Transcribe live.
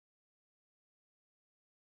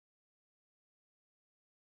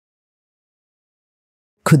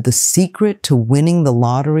Could the secret to winning the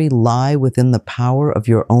lottery lie within the power of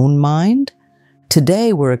your own mind?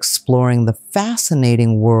 Today, we're exploring the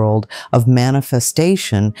fascinating world of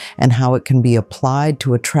manifestation and how it can be applied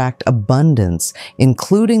to attract abundance,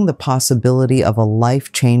 including the possibility of a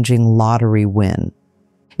life-changing lottery win.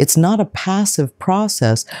 It's not a passive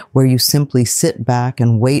process where you simply sit back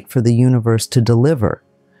and wait for the universe to deliver.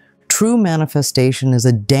 True manifestation is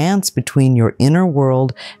a dance between your inner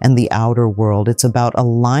world and the outer world. It's about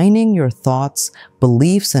aligning your thoughts,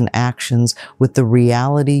 beliefs, and actions with the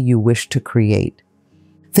reality you wish to create.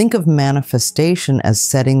 Think of manifestation as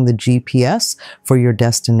setting the GPS for your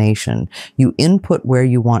destination. You input where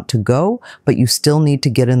you want to go, but you still need to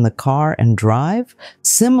get in the car and drive.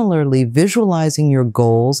 Similarly, visualizing your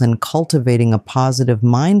goals and cultivating a positive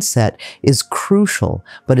mindset is crucial,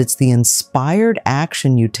 but it's the inspired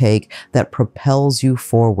action you take that propels you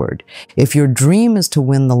forward. If your dream is to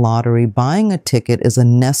win the lottery, buying a ticket is a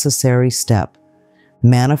necessary step.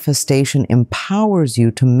 Manifestation empowers you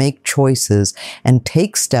to make choices and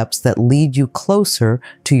take steps that lead you closer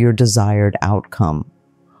to your desired outcome.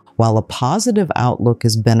 While a positive outlook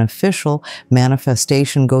is beneficial,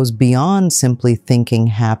 manifestation goes beyond simply thinking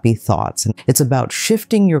happy thoughts. It's about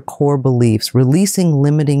shifting your core beliefs, releasing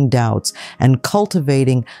limiting doubts, and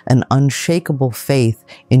cultivating an unshakable faith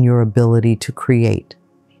in your ability to create.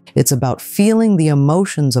 It's about feeling the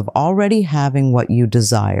emotions of already having what you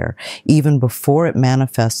desire, even before it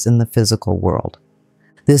manifests in the physical world.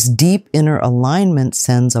 This deep inner alignment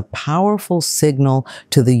sends a powerful signal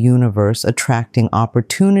to the universe, attracting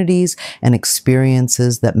opportunities and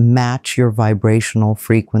experiences that match your vibrational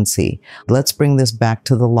frequency. Let's bring this back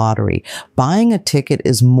to the lottery. Buying a ticket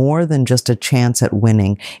is more than just a chance at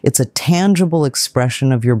winning. It's a tangible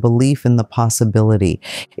expression of your belief in the possibility.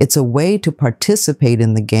 It's a way to participate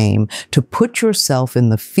in the game, to put yourself in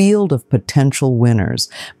the field of potential winners.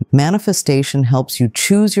 Manifestation helps you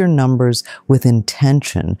choose your numbers with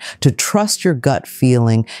intention, to trust your gut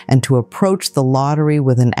feeling, and to approach the lottery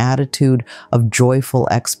with an attitude of joyful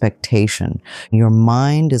expectation. Your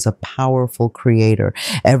mind is a powerful creator.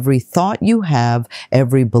 Every thought you have,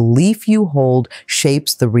 every belief you hold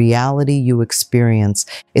shapes the reality you experience.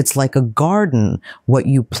 It's like a garden. What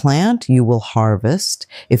you plant, you will harvest.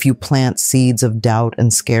 If you plant seeds of doubt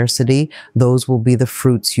and scarcity, those will be the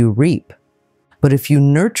fruits you reap. But if you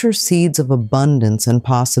nurture seeds of abundance and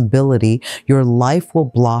possibility, your life will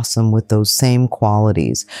blossom with those same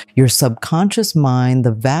qualities. Your subconscious mind,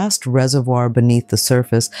 the vast reservoir beneath the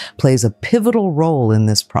surface, plays a pivotal role in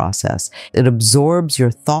this process. It absorbs your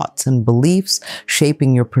thoughts and beliefs,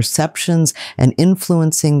 shaping your perceptions and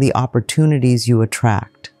influencing the opportunities you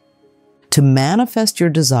attract. To manifest your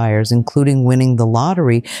desires, including winning the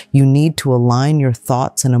lottery, you need to align your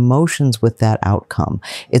thoughts and emotions with that outcome.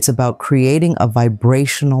 It's about creating a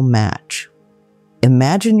vibrational match.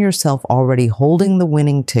 Imagine yourself already holding the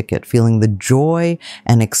winning ticket, feeling the joy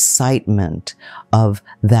and excitement of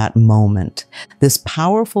that moment. This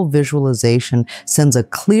powerful visualization sends a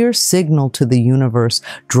clear signal to the universe,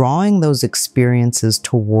 drawing those experiences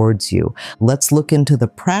towards you. Let's look into the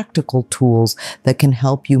practical tools that can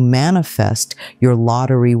help you manifest your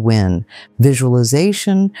lottery win.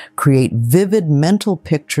 Visualization: create vivid mental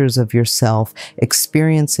pictures of yourself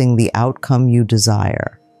experiencing the outcome you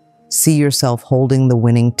desire. See yourself holding the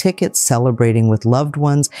winning ticket, celebrating with loved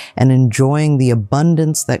ones, and enjoying the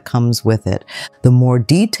abundance that comes with it. The more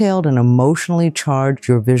detailed and emotionally charged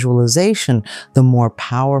your visualization, the more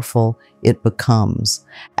powerful it becomes.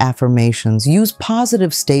 Affirmations: use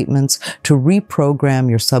positive statements to reprogram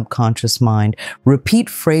your subconscious mind. Repeat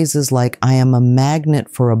phrases like, "I am a magnet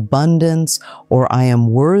for abundance," or "I am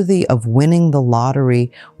worthy of winning the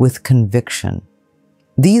lottery," with conviction.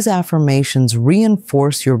 These affirmations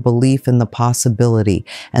reinforce your belief in the possibility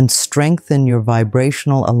and strengthen your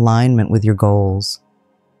vibrational alignment with your goals.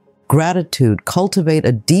 Gratitude: cultivate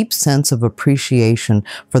a deep sense of appreciation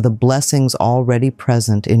for the blessings already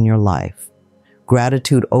present in your life.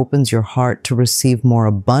 Gratitude opens your heart to receive more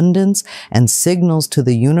abundance and signals to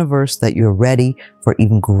the universe that you're ready for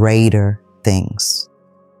even greater things.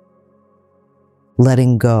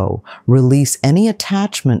 Letting go. Release any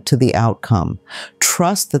attachment to the outcome.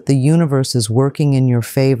 Trust that the universe is working in your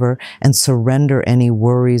favor and surrender any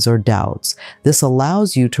worries or doubts. This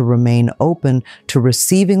allows you to remain open to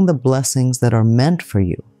receiving the blessings that are meant for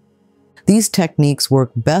you. These techniques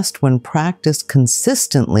work best when practiced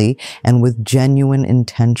consistently and with genuine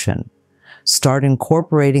intention. Start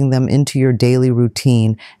incorporating them into your daily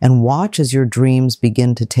routine and watch as your dreams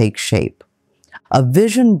begin to take shape. A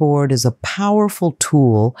vision board is a powerful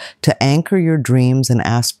tool to anchor your dreams and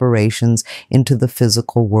aspirations into the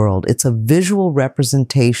physical world. It's a visual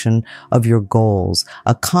representation of your goals,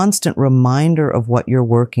 a constant reminder of what you're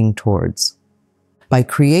working towards. By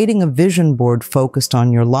creating a vision board focused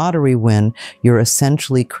on your lottery win, you're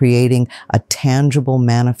essentially creating a tangible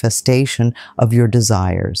manifestation of your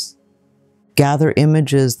desires. Gather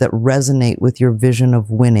images that resonate with your vision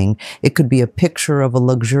of winning. It could be a picture of a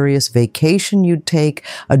luxurious vacation you'd take,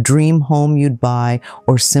 a dream home you'd buy,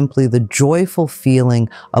 or simply the joyful feeling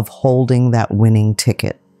of holding that winning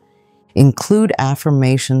ticket. Include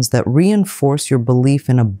affirmations that reinforce your belief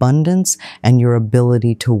in abundance and your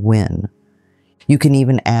ability to win. You can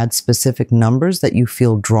even add specific numbers that you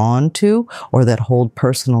feel drawn to or that hold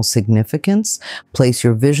personal significance. Place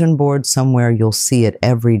your vision board somewhere you'll see it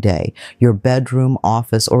every day, your bedroom,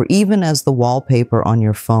 office, or even as the wallpaper on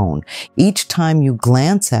your phone. Each time you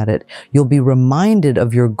glance at it, you'll be reminded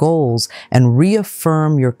of your goals and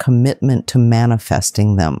reaffirm your commitment to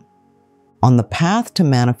manifesting them. On the path to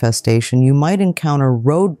manifestation, you might encounter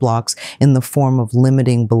roadblocks in the form of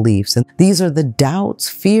limiting beliefs. And these are the doubts,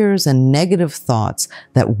 fears, and negative thoughts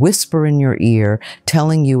that whisper in your ear,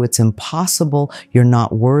 telling you it's impossible, you're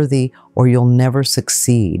not worthy, or you'll never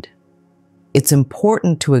succeed. It's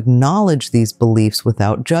important to acknowledge these beliefs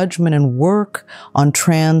without judgment and work on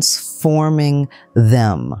transforming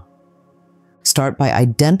them. Start by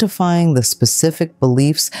identifying the specific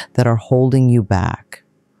beliefs that are holding you back.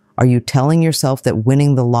 Are you telling yourself that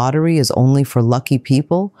winning the lottery is only for lucky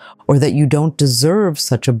people, or that you don't deserve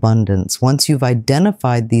such abundance? Once you've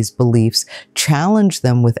identified these beliefs, challenge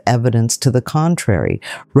them with evidence to the contrary.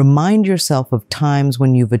 Remind yourself of times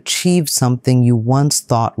when you've achieved something you once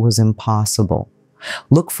thought was impossible.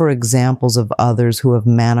 Look for examples of others who have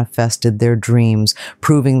manifested their dreams,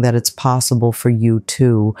 proving that it's possible for you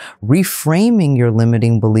too. Reframing your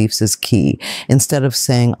limiting beliefs is key. Instead of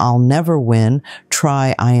saying, "I'll never win,"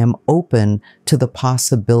 try, "I am open to the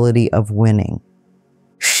possibility of winning."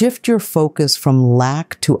 Shift your focus from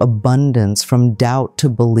lack to abundance, from doubt to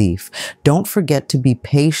belief. Don't forget to be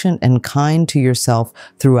patient and kind to yourself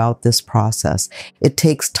throughout this process. It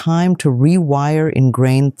takes time to rewire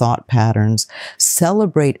ingrained thought patterns.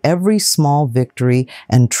 Celebrate every small victory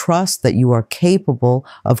and trust that you are capable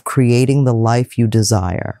of creating the life you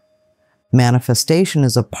desire. Manifestation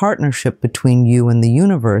is a partnership between you and the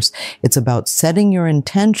universe. It's about setting your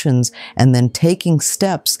intentions and then taking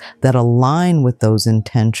steps that align with those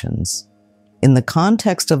intentions. In the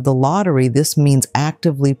context of the lottery, this means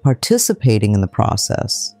actively participating in the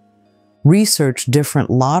process. Research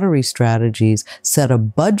different lottery strategies, set a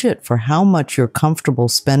budget for how much you're comfortable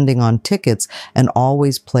spending on tickets, and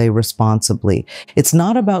always play responsibly. It's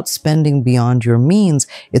not about spending beyond your means,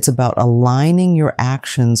 it's about aligning your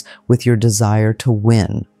actions with your desire to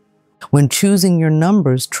win. When choosing your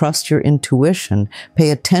numbers, trust your intuition.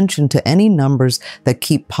 Pay attention to any numbers that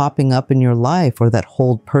keep popping up in your life or that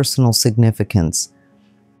hold personal significance.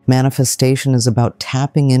 Manifestation is about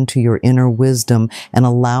tapping into your inner wisdom and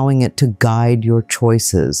allowing it to guide your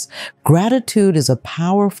choices. Gratitude is a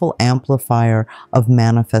powerful amplifier of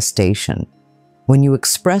manifestation. When you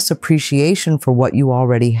express appreciation for what you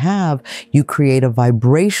already have, you create a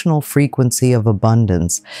vibrational frequency of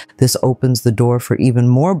abundance. This opens the door for even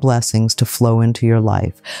more blessings to flow into your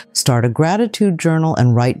life. Start a gratitude journal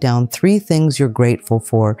and write down 3 things you're grateful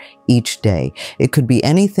for each day. It could be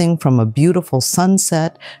anything from a beautiful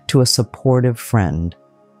sunset to a supportive friend.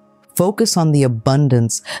 Focus on the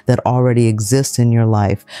abundance that already exists in your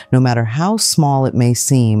life, no matter how small it may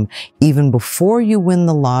seem. Even before you win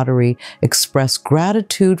the lottery, express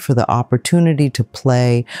gratitude for the opportunity to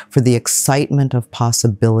play, for the excitement of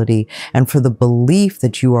possibility, and for the belief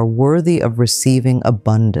that you are worthy of receiving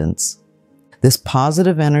abundance. This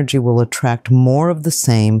positive energy will attract more of the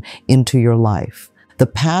same into your life. The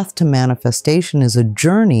path to manifestation is a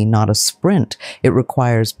journey, not a sprint. It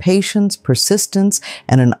requires patience, persistence,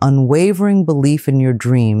 and an unwavering belief in your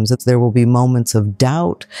dreams. There will be moments of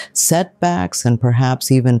doubt, setbacks, and perhaps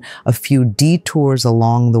even a few detours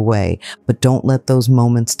along the way. But don't let those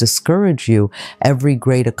moments discourage you. Every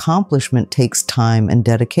great accomplishment takes time and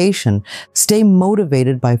dedication. Stay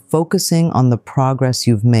motivated by focusing on the progress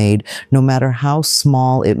you've made, no matter how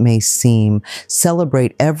small it may seem.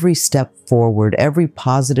 Celebrate every step forward, every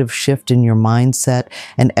positive shift in your mindset,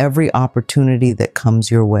 and every opportunity that comes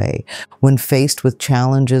your way. When faced with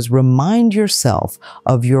challenges, remind yourself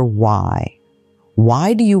of your why.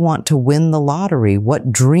 Why do you want to win the lottery?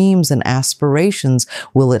 What dreams and aspirations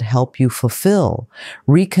will it help you fulfill?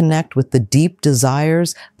 Reconnect with the deep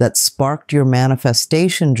desires that sparked your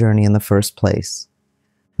manifestation journey in the first place.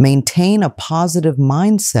 Maintain a positive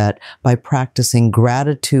mindset by practicing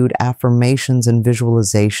gratitude, affirmations, and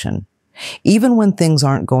visualization. Even when things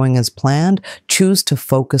aren't going as planned, choose to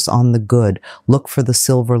focus on the good. Look for the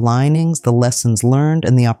silver linings, the lessons learned,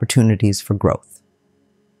 and the opportunities for growth.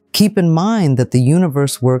 Keep in mind that the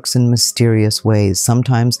universe works in mysterious ways.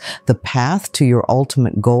 Sometimes the path to your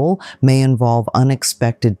ultimate goal may involve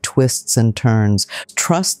unexpected twists and turns.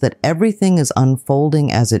 Trust that everything is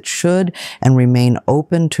unfolding as it should and remain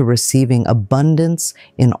open to receiving abundance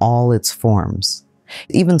in all its forms.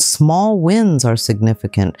 Even small wins are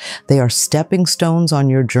significant. They are stepping stones on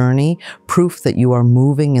your journey, proof that you are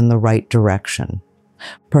moving in the right direction.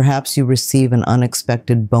 Perhaps you receive an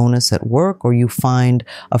unexpected bonus at work, or you find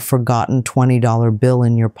a forgotten $20 bill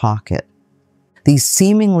in your pocket. These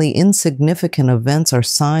seemingly insignificant events are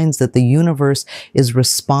signs that the universe is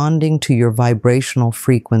responding to your vibrational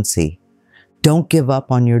frequency. Don't give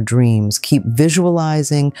up on your dreams. Keep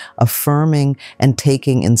visualizing, affirming, and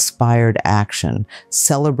taking inspired action.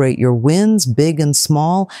 Celebrate your wins, big and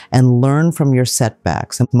small, and learn from your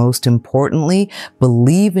setbacks. And most importantly,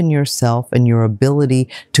 believe in yourself and your ability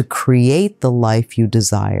to create the life you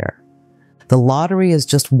desire. The lottery is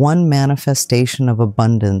just one manifestation of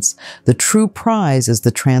abundance. The true prize is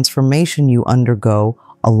the transformation you undergo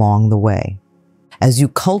along the way. As you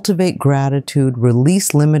cultivate gratitude,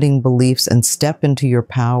 release limiting beliefs, and step into your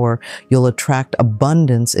power, you'll attract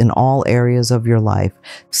abundance in all areas of your life.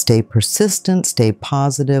 Stay persistent, stay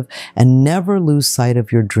positive, and never lose sight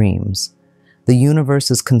of your dreams. The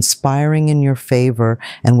universe is conspiring in your favor,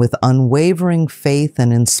 and with unwavering faith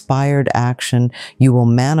and inspired action, you will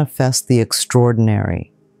manifest the extraordinary.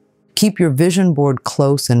 Keep your vision board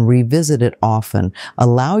close and revisit it often.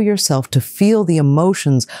 Allow yourself to feel the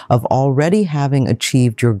emotions of already having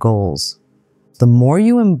achieved your goals. The more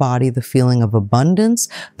you embody the feeling of abundance,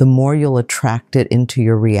 the more you'll attract it into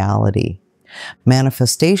your reality.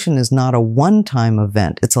 Manifestation is not a one-time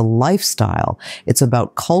event. It's a lifestyle. It's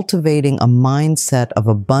about cultivating a mindset of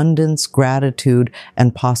abundance, gratitude,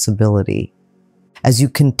 and possibility. As you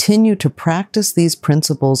continue to practice these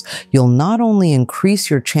principles, you'll not only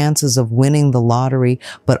increase your chances of winning the lottery,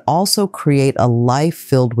 but also create a life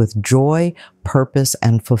filled with joy, purpose,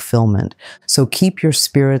 and fulfillment. So keep your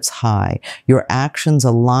spirits high, your actions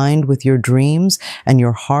aligned with your dreams, and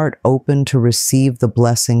your heart open to receive the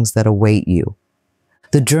blessings that await you.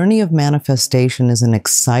 The journey of manifestation is an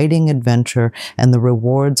exciting adventure, and the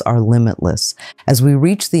rewards are limitless. As we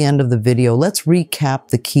reach the end of the video, let's recap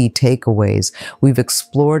the key takeaways. We've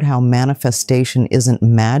explored how manifestation isn't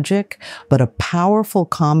magic, but a powerful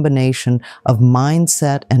combination of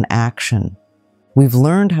mindset and action. We've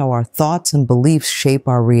learned how our thoughts and beliefs shape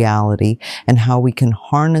our reality, and how we can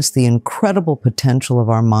harness the incredible potential of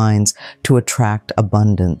our minds to attract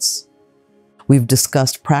abundance. We've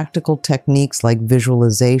discussed practical techniques like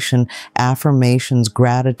visualization, affirmations,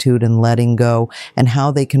 gratitude, and letting go, and how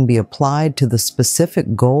they can be applied to the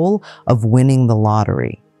specific goal of winning the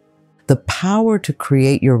lottery. The power to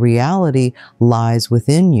create your reality lies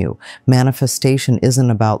within you. Manifestation isn't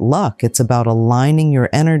about luck. It's about aligning your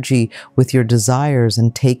energy with your desires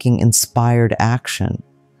and taking inspired action.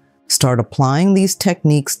 Start applying these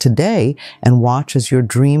techniques today and watch as your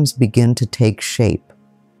dreams begin to take shape.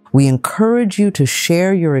 We encourage you to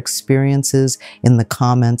share your experiences in the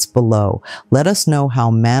comments below. Let us know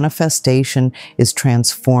how manifestation is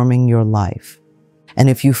transforming your life. And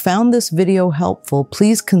if you found this video helpful,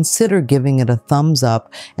 please consider giving it a thumbs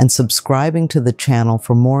up and subscribing to the channel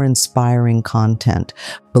for more inspiring content.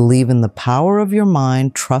 Believe in the power of your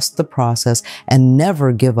mind, trust the process, and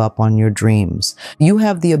never give up on your dreams. You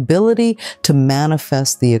have the ability to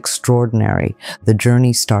manifest the extraordinary. The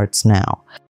journey starts now.